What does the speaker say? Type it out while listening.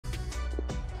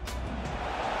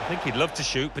I think he'd love to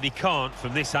shoot, but he can't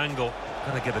from this angle.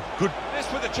 Got to get a good...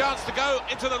 This with a chance to go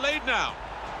into the lead now.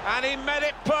 And he met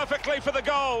it perfectly for the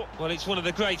goal. Well, it's one of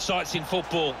the great sights in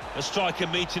football. A striker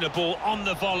meeting a ball on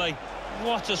the volley.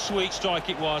 What a sweet strike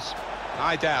it was.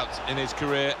 I doubt in his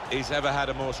career he's ever had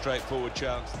a more straightforward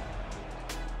chance.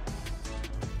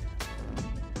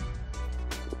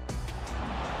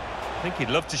 I think he'd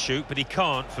love to shoot, but he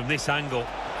can't from this angle.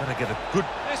 Got to get a good...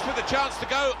 This with a chance to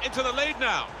go into the lead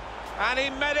now. And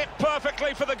he met it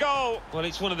perfectly for the goal. Well,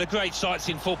 it's one of the great sights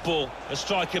in football. A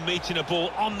striker meeting a ball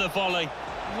on the volley.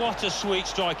 What a sweet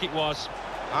strike it was.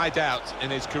 I doubt in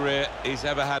his career he's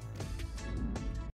ever had